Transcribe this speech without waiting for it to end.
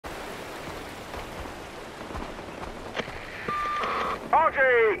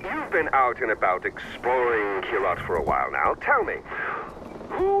RJ, you've been out and about exploring Kirat for a while now. Tell me,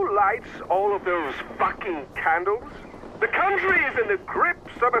 who lights all of those fucking candles? The country is in the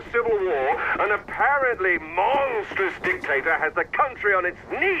grips of a civil war. An apparently monstrous dictator has the country on its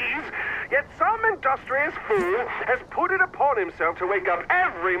knees, yet some industrious fool has put it upon himself to wake up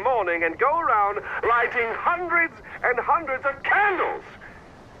every morning and go around lighting hundreds and hundreds of candles.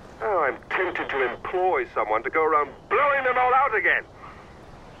 Oh, I'm tempted to employ someone to go around blowing them all out again.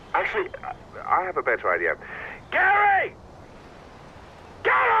 Actually, I have a better idea. Gary!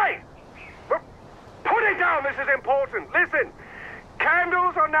 Gary! Put it down, this is important. Listen,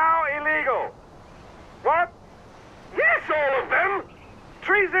 candles are now illegal. What? Yes, all of them.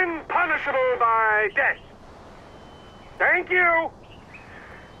 Treason punishable by death. Thank you.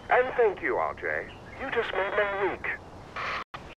 And thank you, RJ. You just made my week.